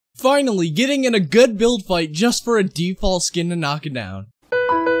Finally, getting in a good build fight just for a default skin to knock it down.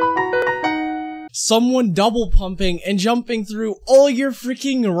 Someone double pumping and jumping through all your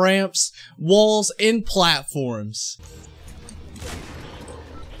freaking ramps, walls, and platforms.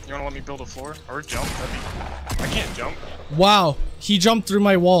 You wanna let me build a floor? Or jump? I can't jump. Wow, he jumped through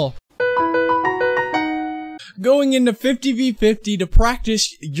my wall. Going into 50v50 to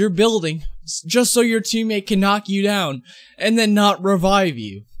practice your building, just so your teammate can knock you down, and then not revive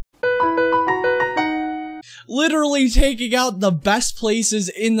you. Literally taking out the best places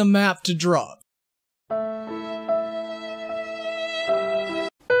in the map to drop.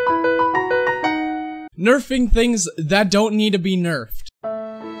 Nerfing things that don't need to be nerfed.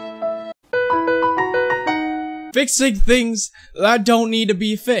 Fixing things that don't need to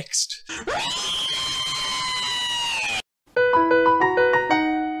be fixed.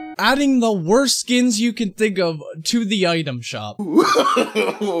 Adding the worst skins you can think of to the item shop.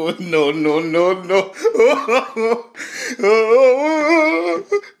 No, no, no, no.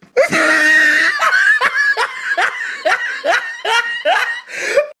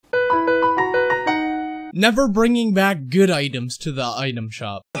 Never bringing back good items to the item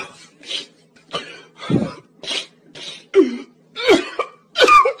shop.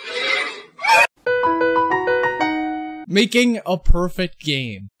 Making a perfect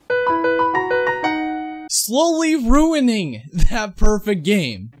game. Slowly ruining that perfect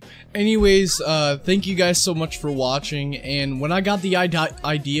game. Anyways, thank you guys so much for watching, and when I got the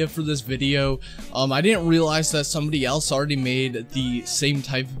idea for this video, I didn't realize that somebody else already made the same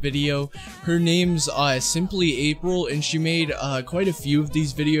type of video. Her name's Simply April, and she made quite a few of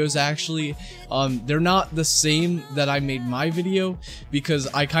these videos actually. They're not the same that I made my video, because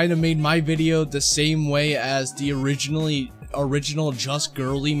I kind of made my video the same way as the original Just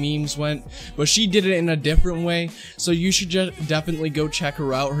Girly memes went, but she did it in a different way, so you should definitely go check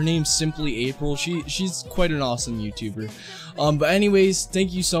her out. Her name's Simply April. She's quite an awesome YouTuber. But anyways,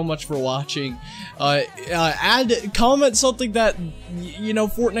 thank you so much for watching. Comment something that you know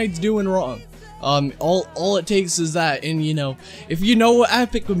Fortnite's doing wrong. All it takes is that, and you know, if you know an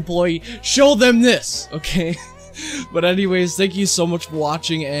Epic employee, show them this, okay? But anyways, thank you so much for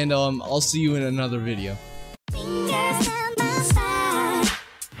watching, and I'll see you in another video.